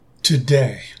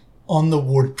Today, on the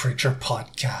Word Preacher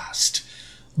podcast,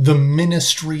 the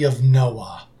ministry of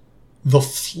Noah, the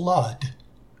flood,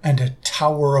 and a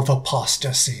tower of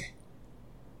apostasy.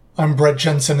 I'm Brett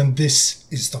Jensen, and this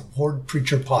is the Word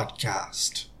Preacher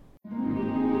podcast.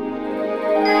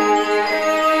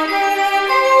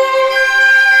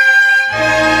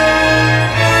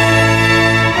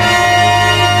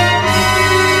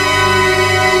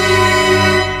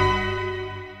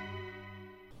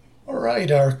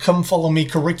 Our Come Follow Me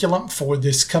curriculum for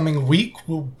this coming week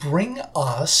will bring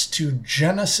us to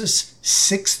Genesis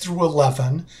 6 through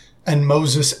 11 and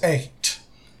Moses 8.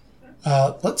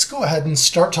 Let's go ahead and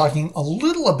start talking a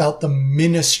little about the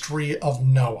ministry of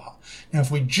Noah. Now,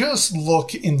 if we just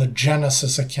look in the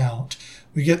Genesis account,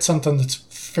 we get something that's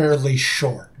fairly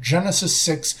short. Genesis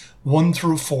 6, 1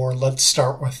 through 4, let's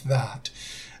start with that.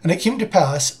 And it came to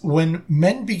pass, when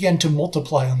men began to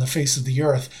multiply on the face of the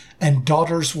earth, and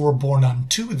daughters were born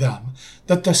unto them,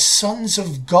 that the sons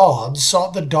of God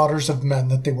saw the daughters of men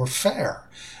that they were fair,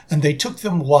 and they took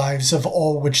them wives of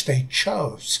all which they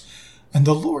chose. And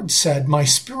the Lord said, My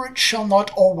spirit shall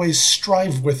not always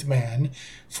strive with man,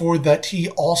 for that he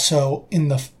also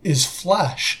is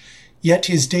flesh, yet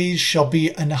his days shall be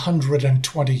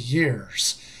 120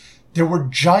 years. There were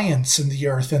giants in the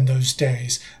earth in those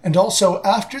days, and also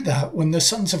after that, when the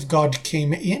sons of God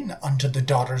came in unto the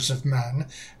daughters of men,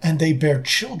 and they bare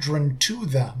children to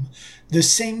them, the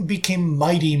same became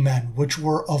mighty men which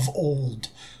were of old,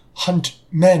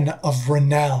 men of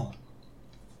renown.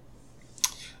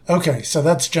 Okay, so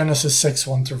that's Genesis 6,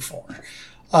 1 through 4.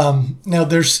 Now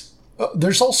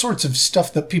there's all sorts of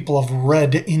stuff that people have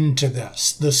read into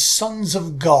this. The sons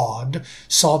of God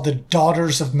saw the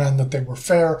daughters of men that they were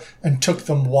fair and took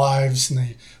them wives, and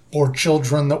they bore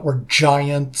children that were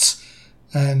giants.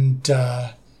 And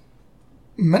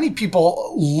many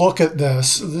people look at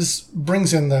this. This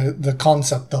brings in the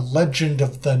concept, the legend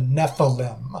of the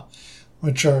Nephilim,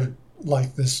 which are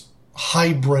like this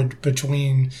hybrid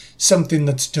between something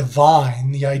that's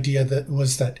divine, the idea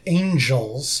that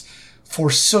angels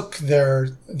forsook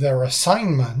their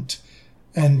assignment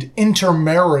and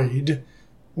intermarried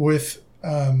with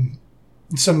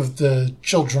some of the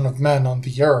children of men on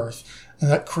the earth, and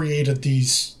that created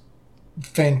these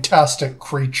fantastic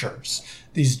creatures,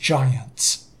 these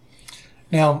giants.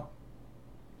 Now,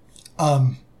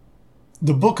 the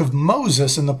book of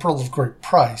Moses and the Pearl of Great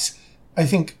Price, I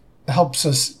think, helps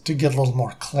us to get a little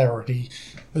more clarity,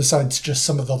 besides just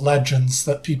some of the legends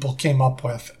that people came up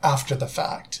with after the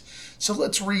fact. So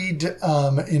let's read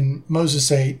in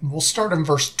Moses 8, and we'll start in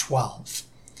verse 12.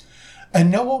 And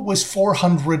Noah was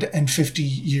 450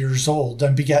 years old,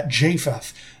 and begat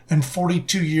Japheth, and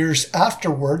 42 years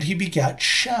afterward he begat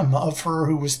Shem of her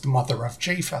who was the mother of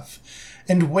Japheth.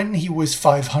 And when he was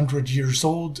 500 years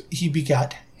old, he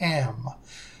begat Ham.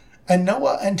 And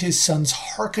Noah and his sons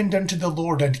hearkened unto the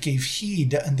Lord, and gave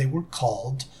heed, and they were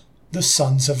called the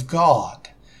sons of God.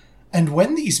 And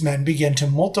when these men began to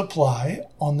multiply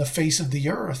on the face of the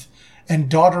earth, and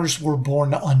daughters were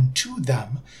born unto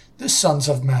them, the sons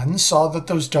of men saw that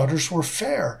those daughters were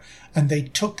fair, and they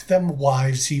took them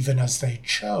wives even as they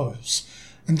chose.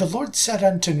 And the Lord said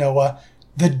unto Noah,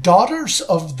 The daughters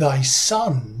of thy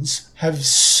sons have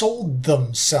sold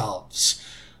themselves.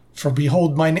 For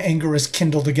behold, mine anger is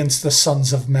kindled against the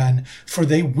sons of men, for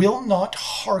they will not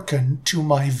hearken to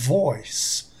my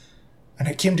voice. And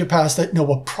it came to pass that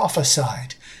Noah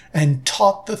prophesied and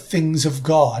taught the things of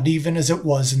God, even as it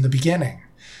was in the beginning.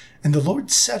 And the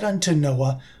Lord said unto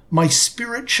Noah, My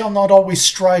spirit shall not always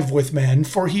strive with man,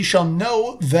 for he shall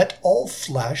know that all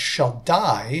flesh shall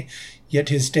die, yet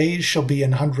his days shall be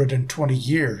 120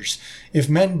 years. If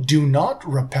men do not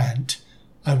repent,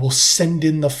 I will send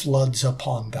in the floods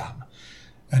upon them.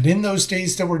 And in those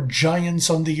days there were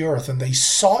giants on the earth, and they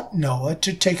sought Noah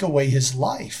to take away his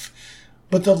life.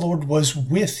 But the Lord was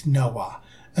with Noah,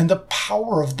 and the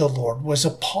power of the Lord was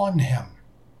upon him.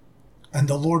 And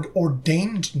the Lord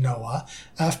ordained Noah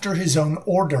after his own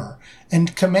order,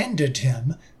 and commanded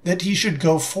him that he should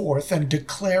go forth and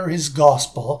declare his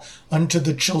gospel unto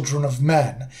the children of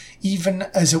men, even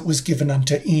as it was given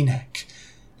unto Enoch.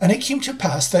 And it came to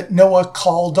pass that Noah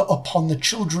called upon the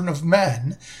children of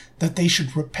men that they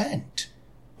should repent,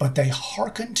 but they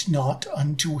hearkened not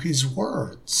unto his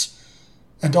words.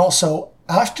 And also,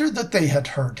 after that they had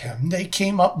heard him, they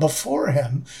came up before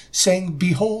him, saying,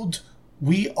 Behold,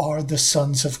 we are the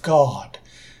sons of God.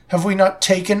 Have we not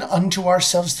taken unto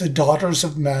ourselves the daughters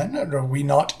of men? And are we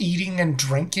not eating and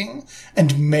drinking,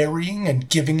 and marrying and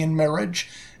giving in marriage?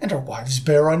 And our wives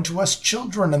bear unto us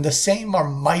children, and the same are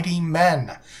mighty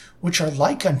men, which are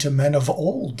like unto men of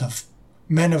old, of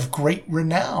men of great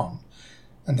renown.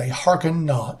 and they hearkened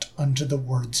not unto the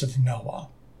words of Noah.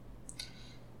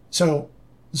 So,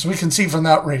 as we can see from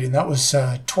that reading, that was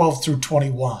 12 through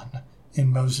 21 in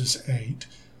Moses 8.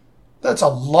 That's a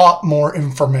lot more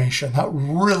information. That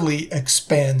really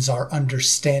expands our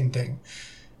understanding.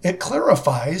 It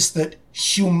clarifies that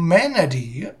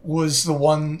humanity was the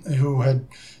one who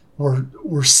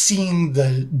were seeing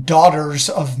the daughters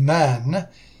of men,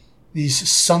 these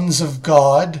sons of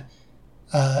God,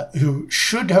 who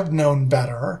should have known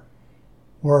better,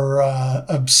 were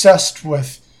obsessed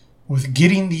with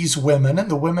getting these women,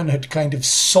 and the women had kind of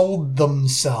sold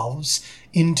themselves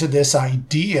into this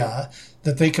idea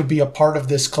that they could be a part of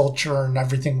this culture and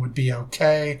everything would be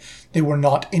okay. They were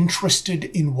not interested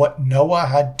in what Noah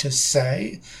had to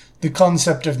say. The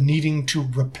concept of needing to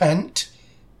repent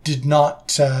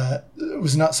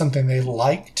was not something they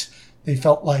liked. They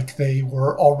felt like they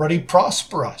were already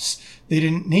prosperous. They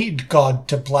didn't need God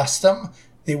to bless them.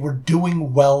 They were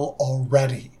doing well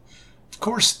already. Of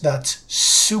course, that's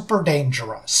super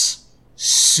dangerous.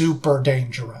 Super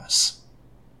dangerous.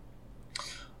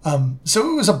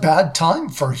 So it was a bad time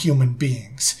for human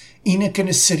beings. Enoch and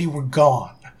his city were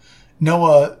gone.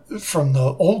 Noah, from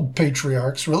the old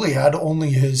patriarchs, really had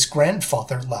only his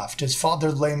grandfather left. His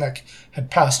father Lamech had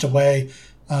passed away.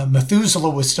 Methuselah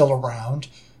was still around.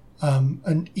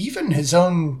 And even his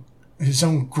own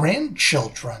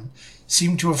grandchildren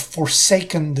seemed to have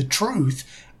forsaken the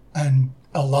truth and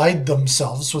allied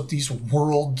themselves with these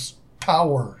world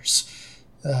powers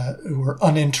who were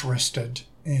uninterested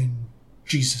in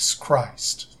Jesus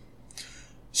Christ.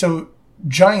 So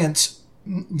giants,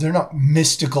 they're not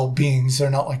mystical beings. They're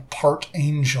not like part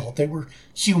angel. They were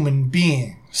human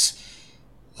beings.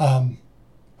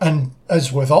 And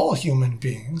as with all human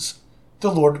beings,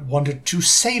 the Lord wanted to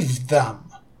save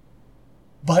them.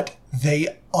 But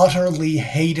they utterly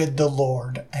hated the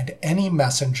Lord and any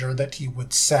messenger that he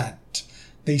would send.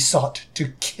 They sought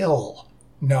to kill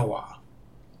Noah.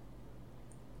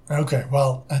 Okay,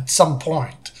 well, at some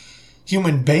point,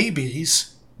 human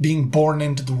babies being born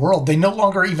into the world, they no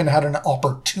longer even had an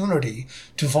opportunity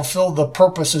to fulfill the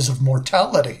purposes of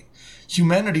mortality.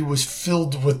 Humanity was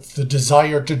filled with the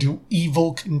desire to do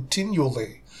evil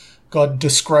continually. God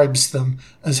describes them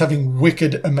as having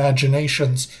wicked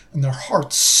imaginations and their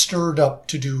hearts stirred up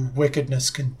to do wickedness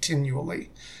continually.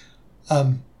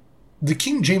 The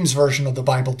King James Version of the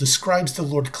Bible describes the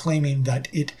Lord claiming that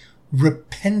it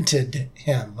repented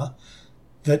him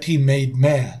that he made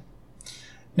man.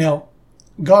 Now,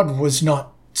 God was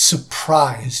not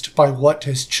surprised by what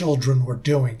his children were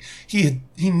doing. He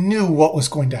knew what was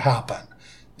going to happen.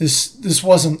 This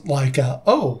wasn't like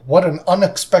what an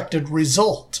unexpected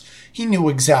result. He knew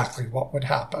exactly what would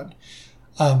happen.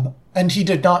 And he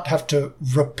did not have to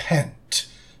repent.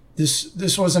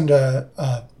 This wasn't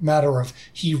a matter of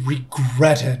he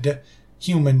regretted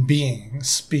human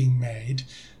beings being made.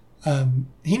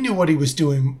 He knew what he was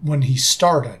doing when he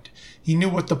started. He knew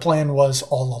what the plan was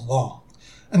all along.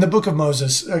 And the book of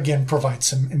Moses, again, provides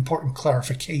some important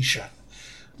clarification.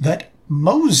 That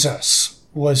Moses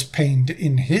was pained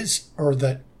in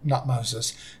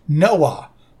Noah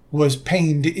was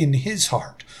pained in his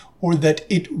heart, or that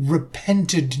it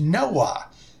repented Noah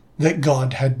that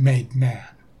God had made man.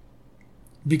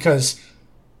 Because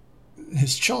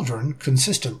his children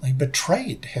consistently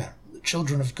betrayed him. The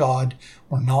children of God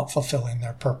were not fulfilling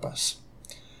their purpose.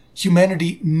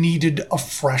 Humanity needed a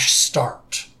fresh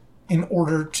start in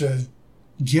order to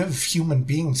give human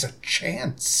beings a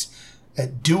chance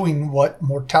at doing what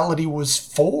mortality was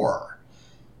for.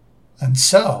 And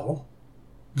so,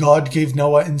 God gave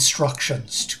Noah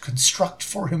instructions to construct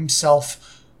for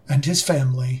himself and his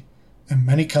family and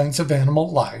many kinds of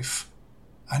animal life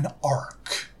an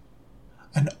ark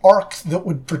that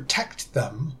would protect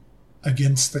them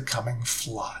against the coming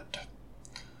flood.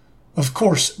 Of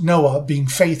course, Noah, being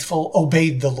faithful,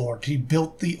 obeyed the Lord. He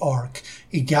built the ark.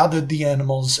 He gathered the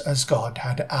animals as God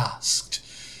had asked.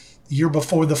 The year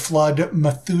before the flood,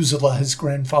 Methuselah, his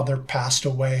grandfather, passed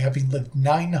away, having lived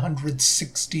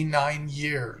 969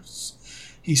 years.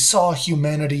 He saw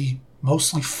humanity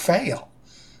mostly fail,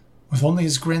 with only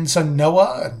his grandson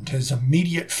Noah and his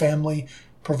immediate family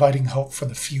providing hope for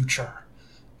the future.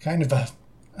 Kind of a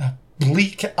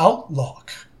bleak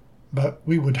outlook, but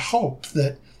we would hope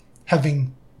that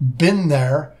having been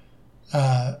there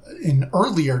in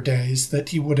earlier days, that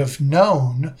he would have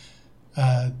known,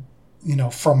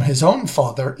 from his own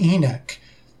father, Enoch,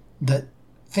 that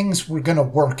things were going to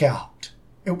work out.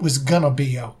 It was going to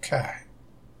be okay.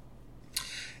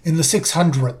 In the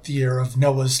 600th year of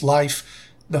Noah's life,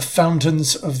 the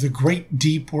fountains of the great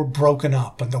deep were broken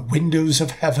up and the windows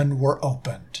of heaven were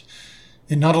opened.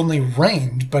 It not only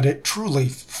rained, but it truly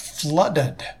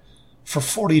flooded for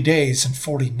 40 days and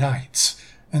 40 nights.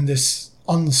 And this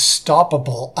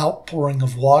unstoppable outpouring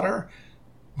of water,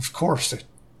 of course, it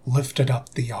lifted up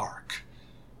the ark.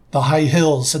 The high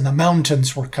hills and the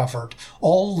mountains were covered.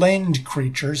 All land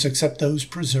creatures, except those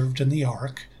preserved in the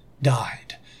ark,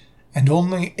 died. And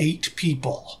only 8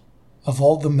 people, of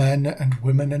all the men and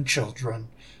women and children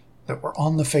that were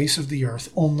on the face of the earth,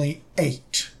 only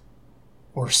 8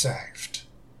 were saved.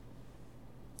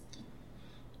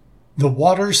 The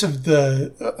waters of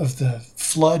the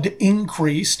flood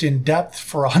increased in depth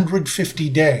for 150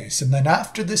 days, and then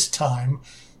after this time,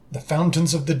 the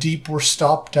fountains of the deep were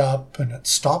stopped up, and it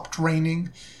stopped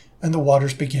raining, and the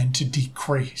waters began to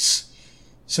decrease.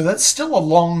 So that's still a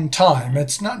long time.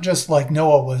 It's not just like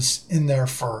Noah was in there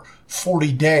for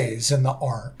 40 days in the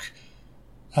ark.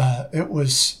 It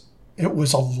was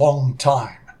a long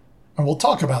time. And we'll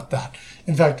talk about that.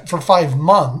 In fact, for 5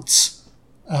 months,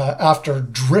 after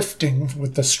drifting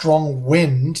with the strong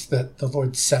wind that the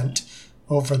Lord sent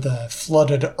over the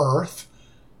flooded earth,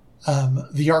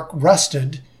 the ark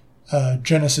rested,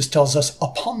 Genesis tells us,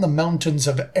 upon the mountains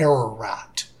of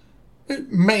Ararat. It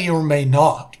may or may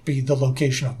not be the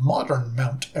location of modern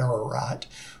Mount Ararat.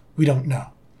 We don't know.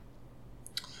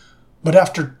 But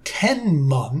after 10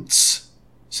 months,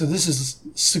 so this is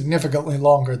significantly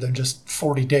longer than just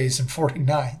 40 days and 40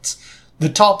 nights, the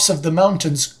tops of the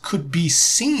mountains could be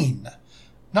seen.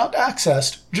 Not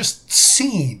accessed, just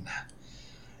seen.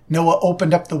 Noah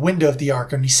opened up the window of the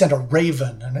ark and he sent a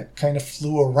raven, and it kind of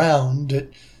flew around.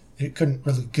 It couldn't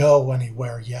really go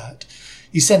anywhere yet.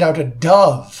 He sent out a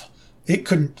dove. It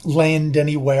couldn't land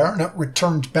anywhere, and it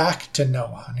returned back to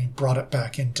Noah, and he brought it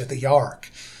back into the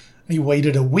ark. And he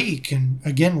waited a week and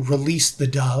again released the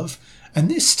dove, and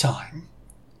this time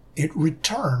it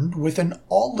returned with an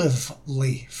olive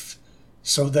leaf,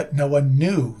 so that Noah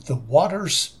knew the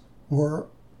waters were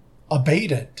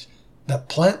abated, that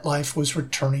plant life was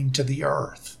returning to the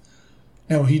earth.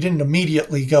 Now, he didn't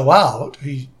immediately go out.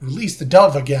 He released the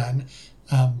dove again,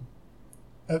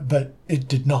 but it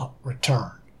did not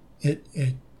return. It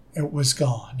was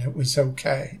gone. It was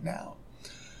okay now.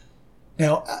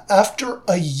 Now, after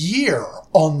a year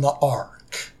on the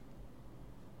ark,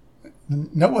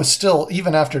 Noah still,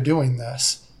 even after doing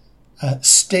this,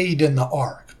 stayed in the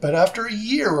ark. But after a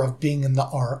year of being in the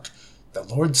ark, the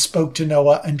Lord spoke to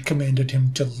Noah and commanded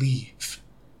him to leave.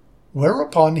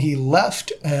 Whereupon he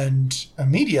left, and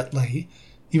immediately,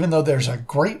 even though there's a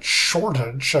great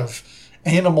shortage of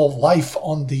animal life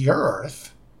on the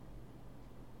earth,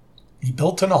 he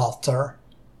built an altar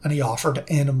and he offered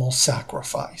animal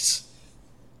sacrifice.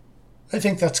 I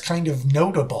think that's kind of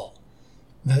notable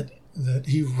that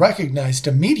he recognized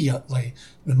immediately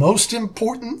the most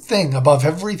important thing above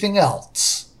everything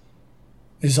else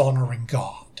is honoring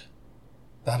God.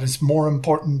 That is more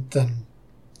important than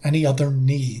any other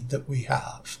need that we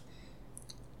have.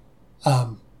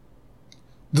 The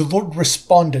Lord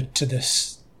responded to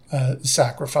this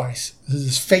sacrifice,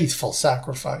 this faithful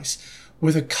sacrifice,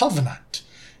 with a covenant.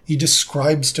 He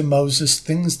describes to Moses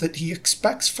things that he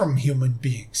expects from human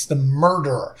beings, the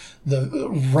murder, the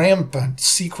rampant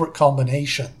secret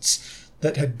combinations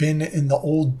that had been in the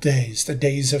old days, the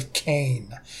days of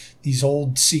Cain, these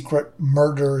old secret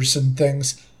murders and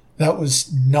things. That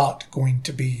was not going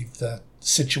to be the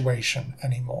situation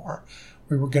anymore.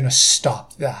 We were going to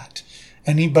stop that.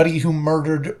 Anybody who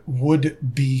murdered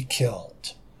would be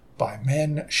killed. By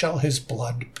men shall his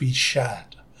blood be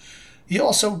shed. He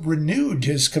also renewed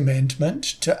his commandment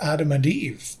to Adam and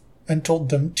Eve and told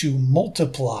them to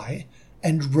multiply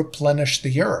and replenish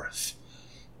the earth.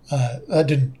 That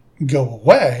didn't go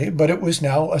away, but it was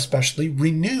now especially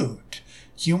renewed.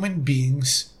 Human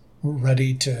beings were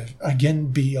ready to again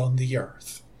be on the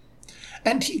earth.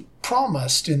 And he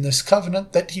promised in this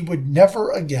covenant that he would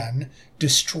never again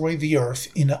destroy the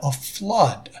earth in a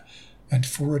flood, and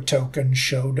for a token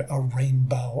showed a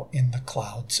rainbow in the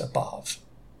clouds above.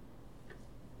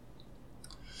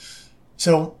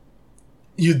 So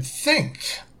you'd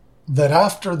think that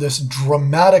after this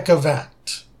dramatic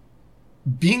event,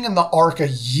 being in the ark a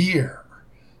year,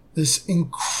 this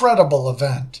incredible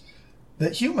event,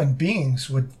 that human beings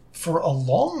would, for a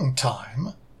long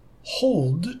time,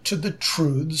 hold to the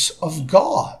truths of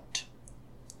God.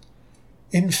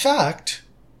 In fact,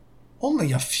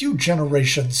 only a few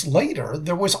generations later,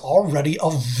 there was already a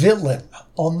villain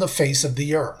on the face of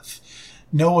the earth.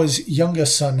 Noah's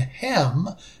youngest son, Ham,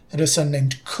 had a son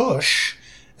named Cush,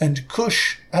 and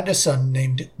Cush had a son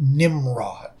named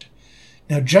Nimrod.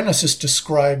 Now, Genesis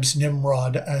describes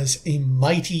Nimrod as a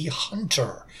mighty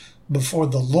hunter before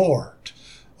the Lord.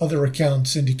 Other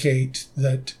accounts indicate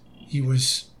that He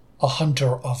was a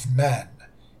hunter of men.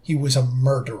 He was a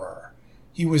murderer.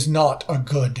 He was not a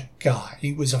good guy.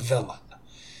 He was a villain.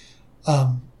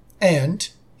 And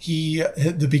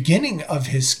the beginning of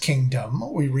his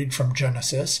kingdom, we read from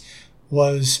Genesis,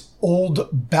 was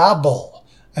Old Babel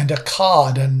and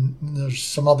Akkad, and there's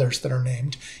some others that are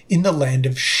named, in the land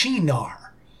of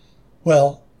Shinar.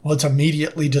 Well, what's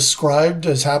immediately described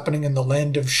as happening in the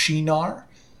land of Shinar?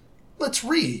 Let's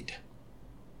read.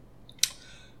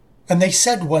 And they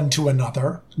said one to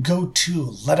another, "Go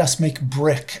to, let us make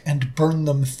brick and burn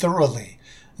them thoroughly."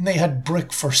 And they had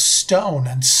brick for stone,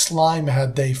 and slime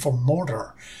had they for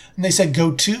mortar. And they said,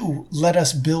 "Go to, let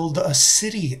us build a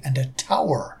city and a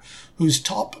tower, whose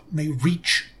top may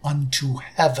reach unto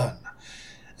heaven.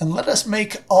 And let us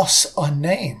make us a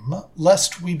name,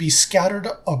 lest we be scattered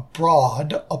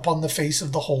abroad upon the face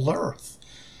of the whole earth."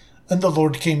 And the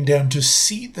Lord came down to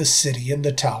see the city and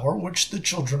the tower which the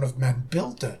children of men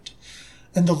builded.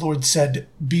 And the Lord said,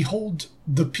 "Behold,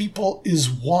 the people is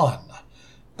one,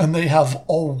 and they have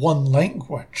all one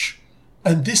language.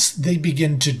 And this they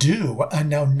begin to do, and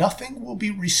now nothing will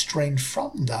be restrained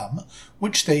from them,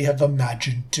 which they have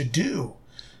imagined to do.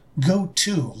 Go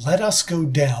to, let us go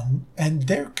down, and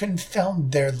there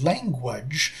confound their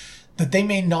language, that they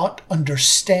may not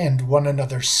understand one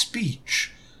another's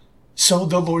speech." So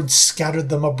the Lord scattered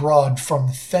them abroad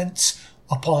from thence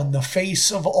upon the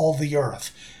face of all the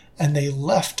earth, and they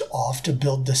left off to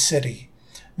build the city.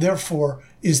 Therefore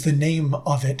is the name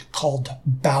of it called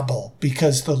Babel,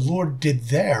 because the Lord did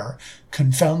there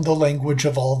confound the language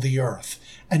of all the earth.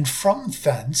 And from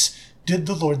thence did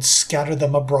the Lord scatter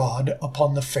them abroad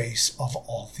upon the face of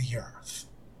all the earth.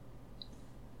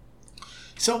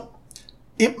 So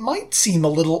it might seem a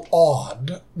little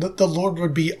odd that the Lord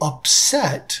would be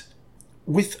upset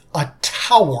with a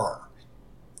tower.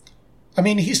 I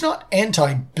mean, he's not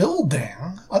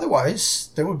anti-building, otherwise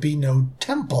there would be no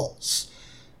temples.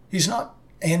 He's not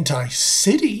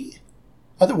anti-city,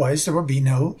 otherwise there would be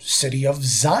no city of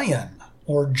Zion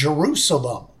or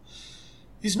Jerusalem.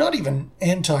 He's not even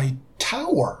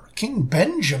anti-tower. King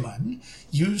Benjamin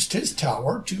used his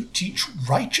tower to teach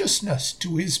righteousness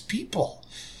to his people.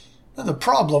 Now, the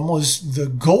problem was the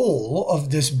goal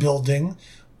of this building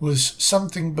was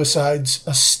something besides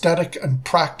aesthetic and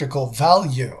practical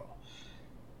value.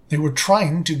 They were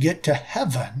trying to get to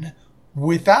heaven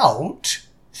without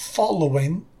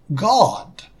following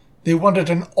God. They wanted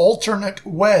an alternate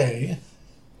way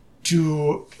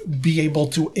to be able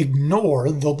to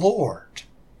ignore the Lord.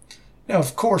 Now,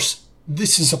 of course,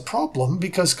 this is a problem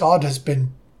because God has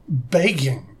been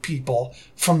begging people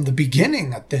from the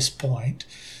beginning at this point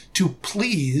to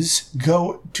please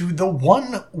go to the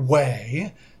one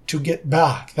way to get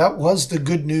back. That was the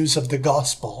good news of the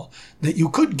gospel, that you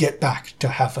could get back to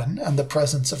heaven and the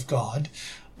presence of God.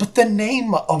 But the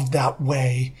name of that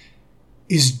way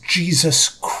is Jesus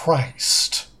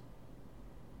Christ.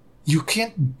 You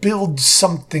can't build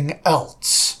something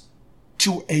else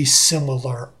to a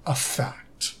similar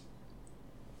effect.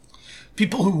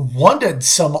 People who wanted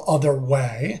some other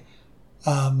way,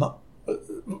 the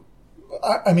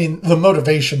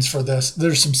motivations for this,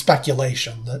 there's some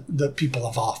speculation that people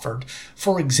have offered.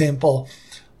 For example,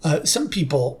 some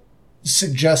people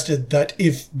suggested that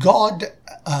if God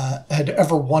had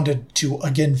ever wanted to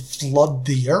again flood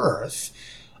the earth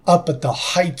up at the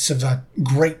heights of a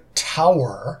great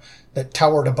tower that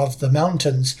towered above the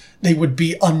mountains, they would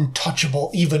be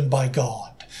untouchable even by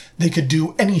God. They could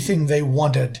do anything they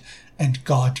wanted, and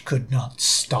God could not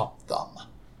stop them.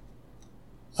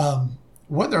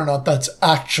 Whether or not that's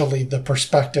actually the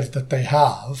perspective that they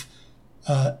have,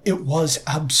 it was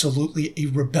absolutely a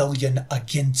rebellion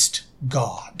against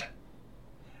God.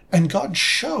 And God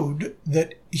showed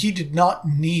that he did not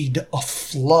need a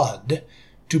flood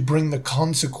to bring the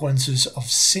consequences of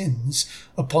sins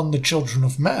upon the children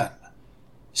of men.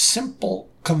 Simple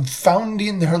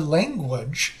confounding their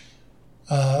language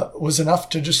was enough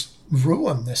to just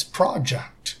ruin this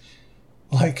project.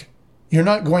 Like, you're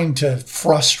not going to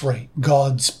frustrate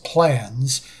God's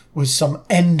plans with some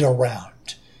end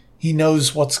around. He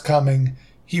knows what's coming.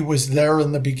 He was there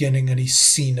in the beginning and he's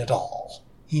seen it all.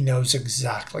 He knows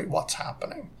exactly what's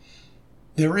happening.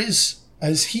 There is,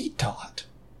 as he taught,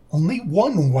 only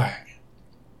one way.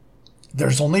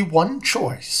 There's only one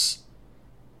choice.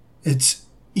 It's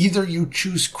either you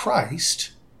choose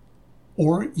Christ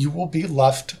or you will be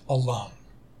left alone.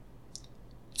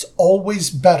 It's always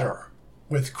better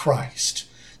with Christ.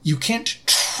 You can't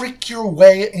trick your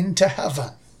way into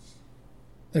heaven.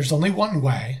 There's only one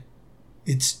way.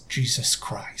 It's Jesus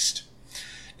Christ.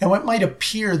 Now, it might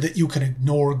appear that you can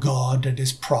ignore God and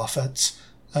his prophets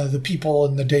The people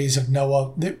in the days of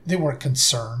Noah, they weren't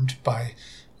concerned by,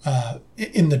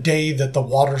 in the day that the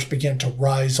waters began to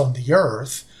rise on the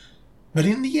earth. But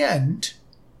in the end,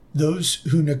 those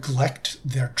who neglect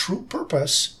their true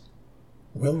purpose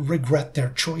will regret their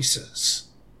choices.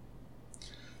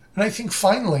 And I think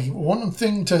finally, one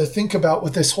thing to think about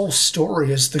with this whole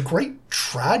story is the great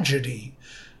tragedy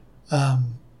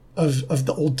of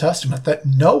the Old Testament that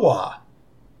Noah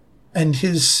and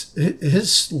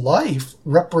his life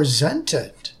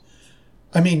represented.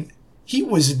 I mean, he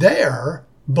was there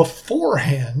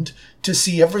beforehand to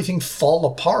see everything fall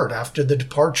apart after the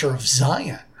departure of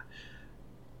Zion.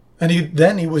 And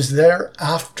then he was there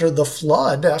after the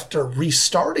flood, after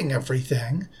restarting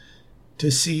everything,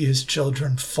 to see his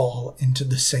children fall into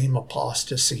the same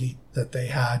apostasy that they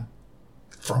had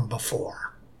from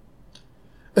before.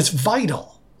 It's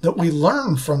vital that we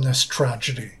learn from this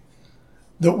tragedy,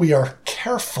 that we are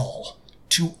careful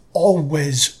to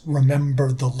always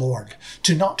remember the Lord,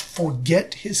 to not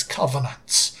forget his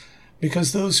covenants,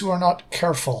 because those who are not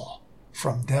careful,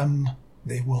 from them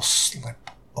they will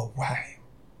slip away.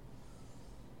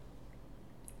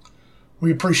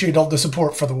 We appreciate all the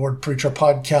support for the Word Preacher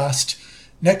podcast.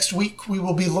 Next week, we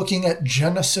will be looking at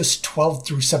Genesis 12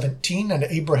 through 17 and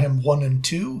Abraham 1 and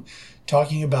 2,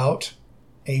 talking about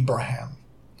Abraham.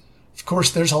 Of course,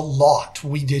 there's a lot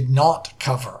we did not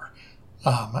cover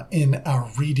in our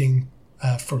reading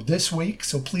for this week,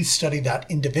 so please study that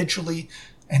individually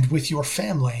and with your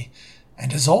family.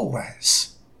 And as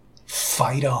always,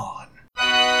 fight on.